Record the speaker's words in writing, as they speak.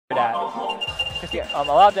that. A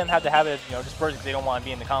lot of them have the habit of, dispersing because they don't want to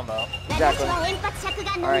be in the combo. Exactly.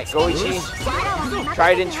 Alright, Goichi.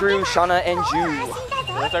 Tried and true, Shauna and Ju.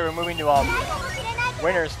 So looks like we're moving to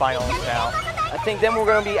winners finals now. I think then we're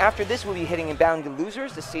going to be, after this, we'll be hitting and bound to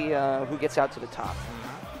losers to see who gets out to the top.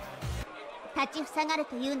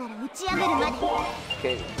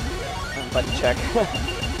 Okay, button check.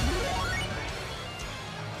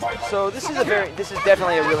 So this is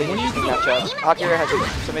definitely a really interesting matchup. Akira has a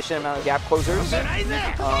sufficient amount of gap closers.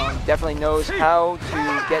 Definitely knows how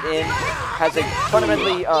to get in. Has a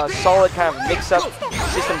fundamentally solid kind of mix-up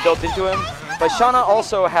system built into him. But Shauna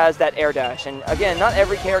also has that air dash, and again, not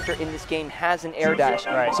every character in this game has an air dash.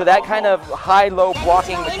 Right. So that kind of high-low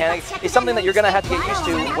blocking mechanic is something that you're going to have to get used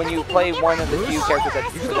to when you play one of the few characters that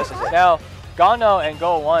possesses it. Now, Gano and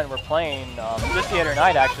Go1 were playing just the other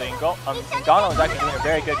night, actually, and Gano was actually doing a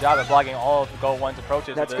very good job at blocking all of Go1's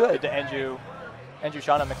approaches with the Enju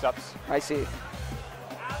Shauna mix-ups. I see.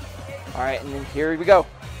 All right, and then here we go.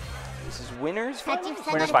 This is winners finals?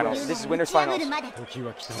 Winners finals. This is winners finals. I'm not sure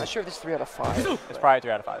if this is 3 out of 5. It's probably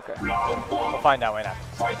 3 out of 5. Okay. We'll find out when it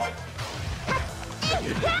happens.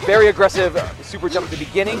 Very aggressive super jump at the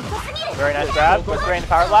beginning. Very nice grab. Goes straight into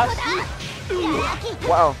Power Blast.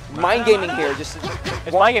 Wow, mind gaming here.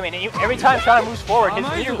 It's mind gaming. Every time Shauna moves forward, his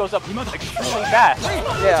meter goes up extremely fast.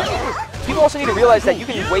 Yeah. People also need to realize that you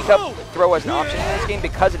can wake up throw as an option in this game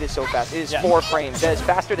because it is so fast. It is 4 frames. That is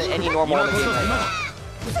faster than any normal in the game right now.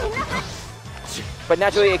 But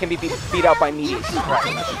naturally, it can be beat out by meaties.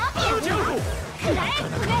 Right.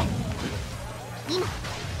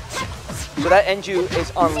 So that Enju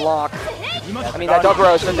is on lock. I mean, that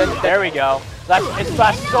Dogoro. So there we go. It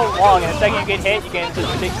lasts so long, and the second you get hit, you get into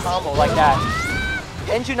a big combo like that.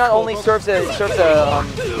 Enju not only serves the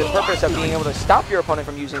purpose of being able to stop your opponent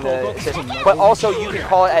from using the assist, but also you can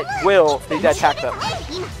call it at will to attack them.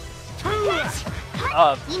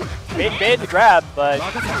 Made the grab, but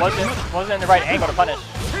wasn't in the right angle to punish.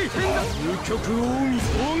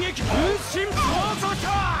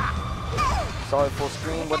 Solid full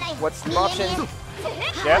screen. What's the option?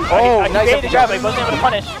 Yeah. Oh, nice. He made the grab, but he wasn't able to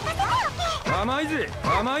punish.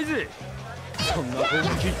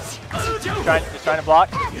 Just trying to block.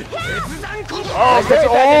 Oh,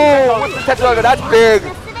 what's the Tetsugaga? That's big.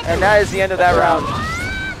 And that is the end of that round.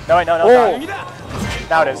 No. Oh.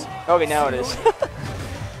 Now it is. Okay, now it is.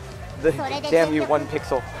 Damn you, 1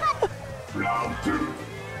 pixel.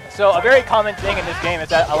 So a very common thing in this game is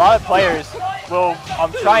that a lot of players will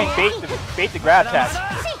try and bait the grab tag.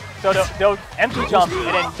 So they'll empty jump and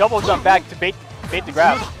then double jump back to bait the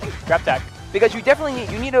grab tag. Because you definitely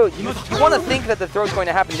you want to think that the throw is going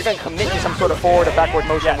to happen. You're going to commit to some sort of forward or backward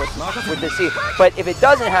motion with the C. But if it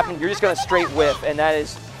doesn't happen, you're just going to straight whip, and that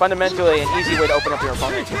is fundamentally an easy way to open up your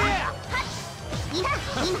opponent.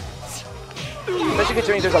 Especially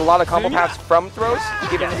considering there's a lot of combo paths from throws,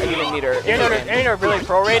 given a given meter. Even though really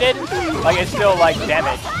prorated, it's still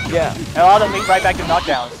damage. Yeah. And a lot of them lead right back to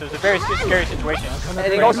knockdowns, so it's a very scary situation.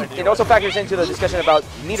 And it also factors into the discussion about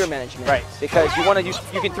meter management. Right. Because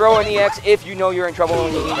you can throw an EX if you know you're in trouble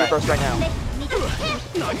and you need your burst right now.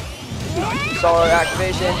 Solid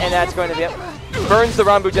activation, and that's going to be it. Burns the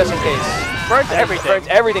Ranbu just in case. Burns everything. Burns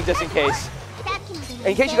everything just in case.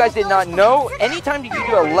 In case you guys did not know, anytime you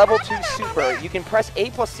do a level 2 super, you can press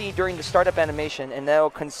A+C during the startup animation, and that'll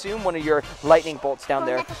consume one of your lightning bolts down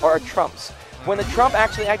there, or trumps. When the trump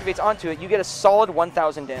actually activates onto it, you get a solid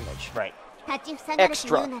 1,000 damage. Right.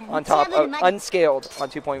 Extra on top, unscaled on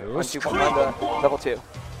the level 2.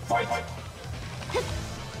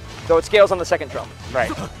 So it scales on the second trump.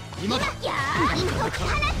 Right.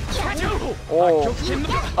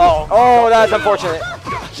 Oh, that's unfortunate.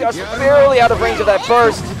 Just barely out of range of that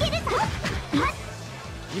burst.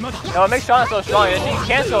 No, it makes Shauna so strong.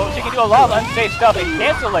 She can do a lot of unsafe stuff and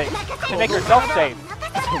cancel it to make herself safe.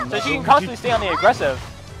 So she can constantly stay on the aggressive.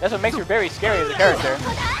 That's what makes her very scary as a character.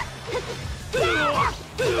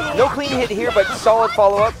 No clean hit here, but solid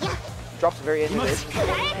follow-up. Drops the very end of it.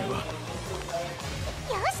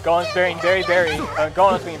 Goen's being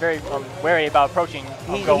very wary about approaching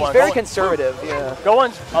He's Go1. very conservative, yeah.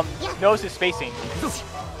 Goen's knows his spacing.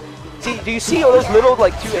 See, do you see all those little 2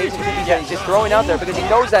 A's and 2 B's that he's just throwing out there because he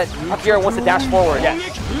knows that Akira wants to dash forward?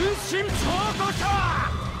 Yes.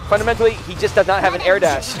 Fundamentally, he just does not have an air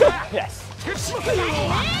dash. Yes.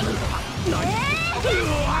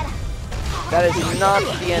 That is not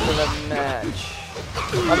the end of the match.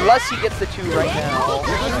 Unless he gets the 2 right now.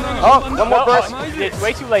 Oh, one more burst. It's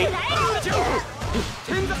way too late.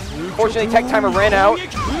 Unfortunately, tech timer ran out. You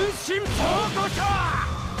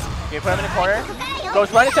put him in the corner.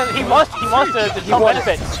 goes right into he wants the jump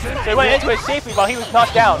benefit. So he went into it safely while he was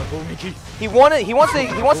knocked down. He wants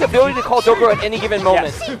the ability to call Dokuro at any given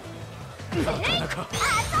moment. Yes.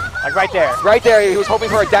 Like right there. Right there, he was hoping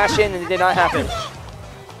for a dash in and it did not happen.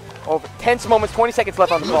 Over tense moments, 20 seconds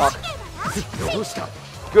left on the clock.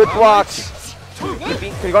 Good blocks.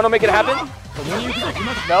 Can Gono make it happen?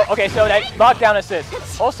 No. Okay, so that lockdown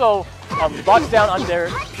assist also locks down on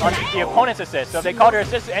the opponent's assist. So if they call their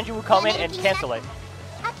assist, Andrew will come in and cancel it.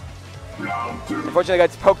 Unfortunately,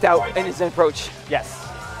 got poked out in his approach. Yes.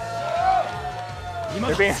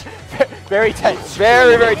 They're being very tense.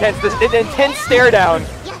 Very, very tense. This an intense stare down.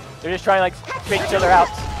 They're just trying to like fake each other out.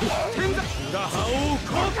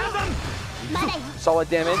 Solid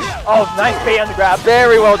damage. Oh, nice bait on the grab.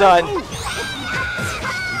 Very well done.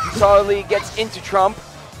 Solidly gets into Trump.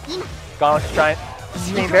 Gono's just trying,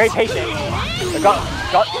 being very patient. Go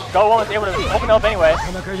was able to open up anyway.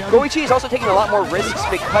 Goichi is also taking a lot more risks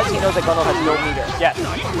because he knows that Gono has no meter. Yes,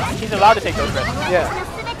 he's allowed to take those risks. Yeah.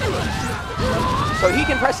 So he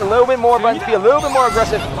can press a little bit more buttons, be a little bit more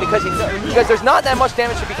aggressive because there's not that much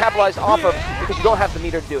damage to be capitalized off of because you don't have the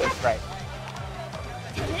meter to do it. Right.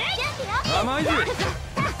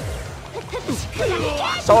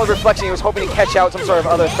 Solid reflection. He was hoping to catch out some sort of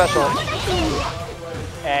other special.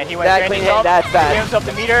 And he went that clean hit. That's bad. Gave himself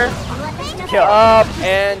the meter. Kill. Up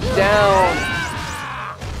and down.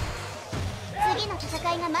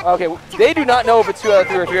 Okay, they do not know if it's 2 out of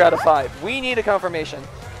 3 or 3 out of 5. We need a confirmation.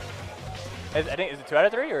 I think is it 2 out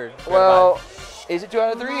of 3 or? Well, is it 2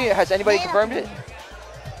 out of 3? Has anybody confirmed it?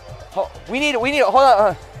 We need. Hold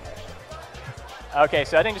on. Okay,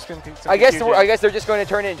 so I think just some I guess they're just going to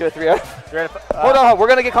turn it into a 3 out of 3 out of 5. Hold on, we're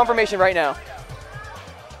going to get confirmation right now.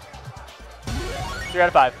 3 out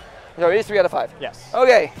of 5. So it is 3 out of 5. Yes.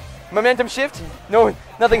 Okay. Momentum shift. No,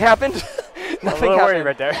 nothing happened. Nothing happened. Worried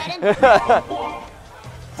right there.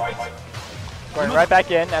 Going right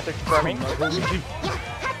back in after confirming.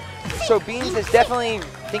 So Beans is definitely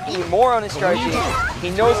thinking more on his strategy. He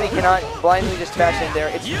knows he cannot blindly just bash in there.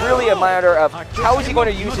 It's really a matter of how is he going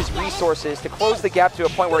to use his resources to close the gap to a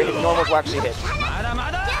point where his normals will actually hit.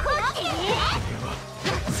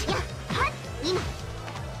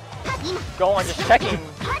 Go on just checking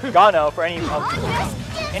Gono for any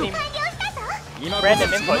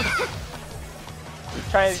random input.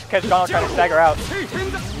 Trying to catch Gono, trying to stagger out.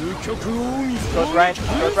 Goes right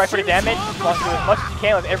for the damage. Wants to do as much as he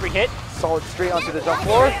can with every hit. Solid straight onto the jump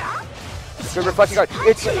floor. Good reflection guard.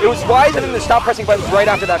 It was wise of him to stop pressing buttons right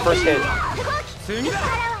after that first hit.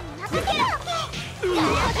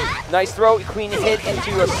 Nice throw, clean hit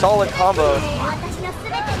into a solid combo.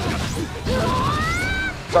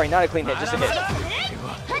 Sorry, not a clean hit, just a hit.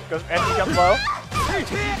 Goes empty jump low.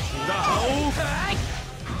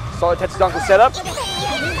 Solid Tetsudanko setup.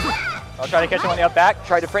 I'll try to catch him on the up back.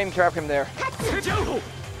 Try to frame trap him there.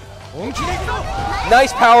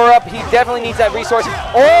 Nice power up. He definitely needs that resource.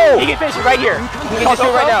 Oh! He can finish it right here. He can just do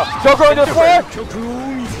it right now. Dokuro into the floor.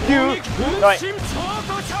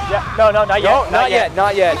 No, not yet. No, not yet.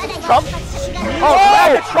 Not yet. Trump. Oh,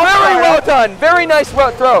 very well done. Very nice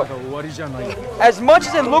throw. As much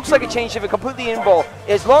as it looks like a chain shift, a completely invul,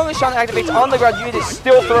 as long as Sean activates on the ground, unit is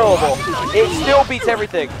still throwable. It still beats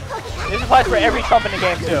everything. This applies for every Trump in the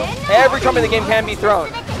game too. Every Trump in the game can be thrown.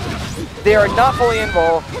 They are not fully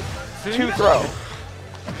invul to throw.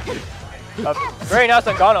 Very nice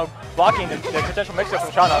on Gono, blocking the potential mix-up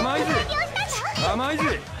from Shana.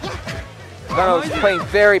 Gono is playing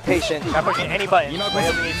very patient. Not pushing any buttons when he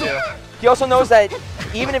doesn't need to. He also knows that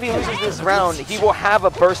even if he loses this round, he will have a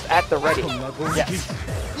burst at the ready. Yes.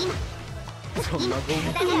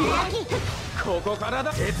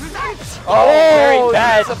 Oh, very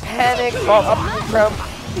bad. That's a panic up from.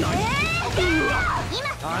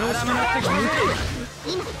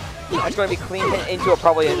 That's going to be clean hit into a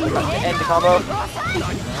probably end the combo.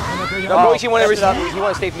 No, he wanted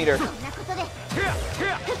to save meter.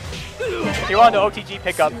 He wanted the OTG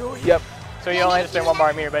pickup. Yep. So you only have to spend 1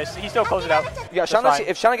 bar meter, but he still closes it out. Yeah, if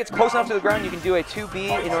Shana gets close enough to the ground, you can do a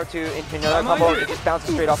 2B in order to into another combo. It just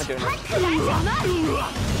bounces straight off into it.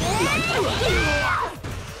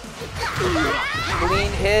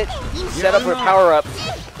 Clean hit, set up for power up.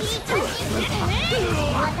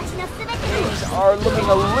 Things are looking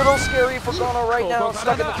a little scary for Gono right now,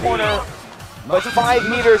 stuck in the corner. But 5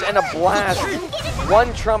 meters and a blast.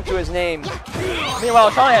 1 trump to his name. Meanwhile,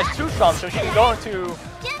 Shana has 2 trumps, so she can go into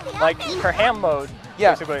like her ham mode,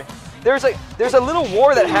 basically. There's a little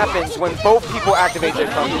war that happens when both people activate their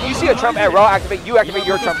trump. If you see a trump at Raw activate, you activate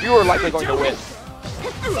your trump, you are likely going to win.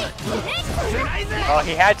 Oh,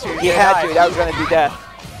 he had to. He had to. That was going to be death.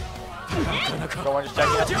 Go just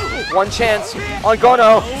checking it. One chance on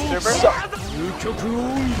Gono. Super.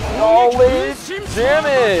 Solid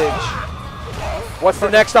damage. What's the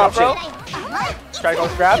next option? Try to go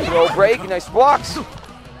grab. Throw break, nice blocks.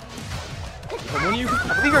 I believe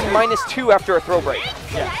you're -2 after a throw break.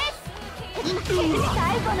 Yeah.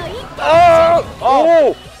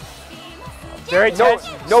 Oh! Very tense.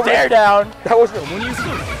 No Stare down. That was. I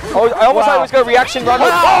almost thought it was going to reaction run.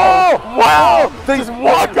 Wow! Wow! Just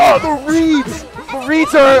walk up. The reads! The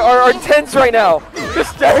reads are tense right now.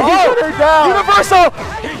 Just staring each other down. Universal!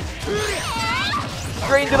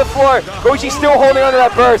 Straight into the floor. Goji still holding on to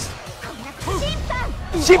that burst.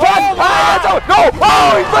 Shiban! No!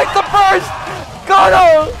 Oh, he breaks the burst!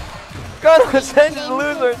 Gono sends the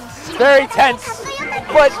loser. Very tense.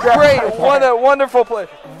 But great. What a wonderful play.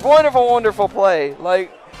 Wonderful play.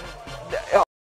 Like.